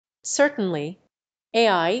Certainly,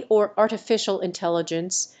 AI, or artificial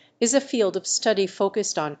intelligence, is a field of study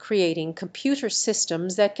focused on creating computer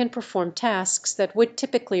systems that can perform tasks that would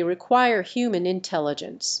typically require human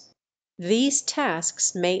intelligence. These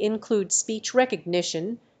tasks may include speech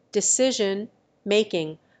recognition, decision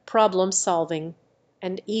making, problem solving,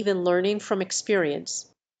 and even learning from experience.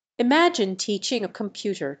 Imagine teaching a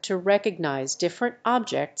computer to recognize different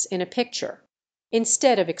objects in a picture.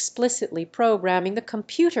 Instead of explicitly programming the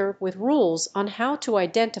computer with rules on how to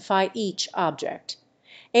identify each object,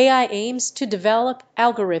 AI aims to develop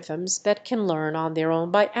algorithms that can learn on their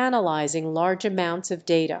own by analyzing large amounts of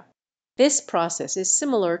data. This process is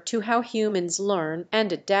similar to how humans learn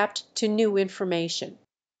and adapt to new information.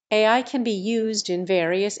 AI can be used in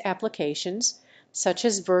various applications, such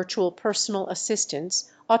as virtual personal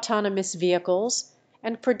assistants, autonomous vehicles,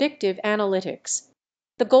 and predictive analytics.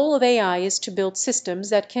 The goal of AI is to build systems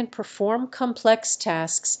that can perform complex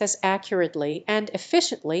tasks as accurately and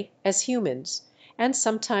efficiently as humans, and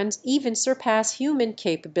sometimes even surpass human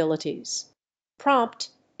capabilities. Prompt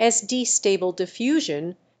SD-stable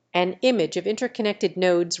diffusion, an image of interconnected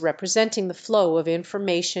nodes representing the flow of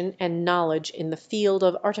information and knowledge in the field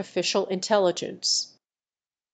of artificial intelligence.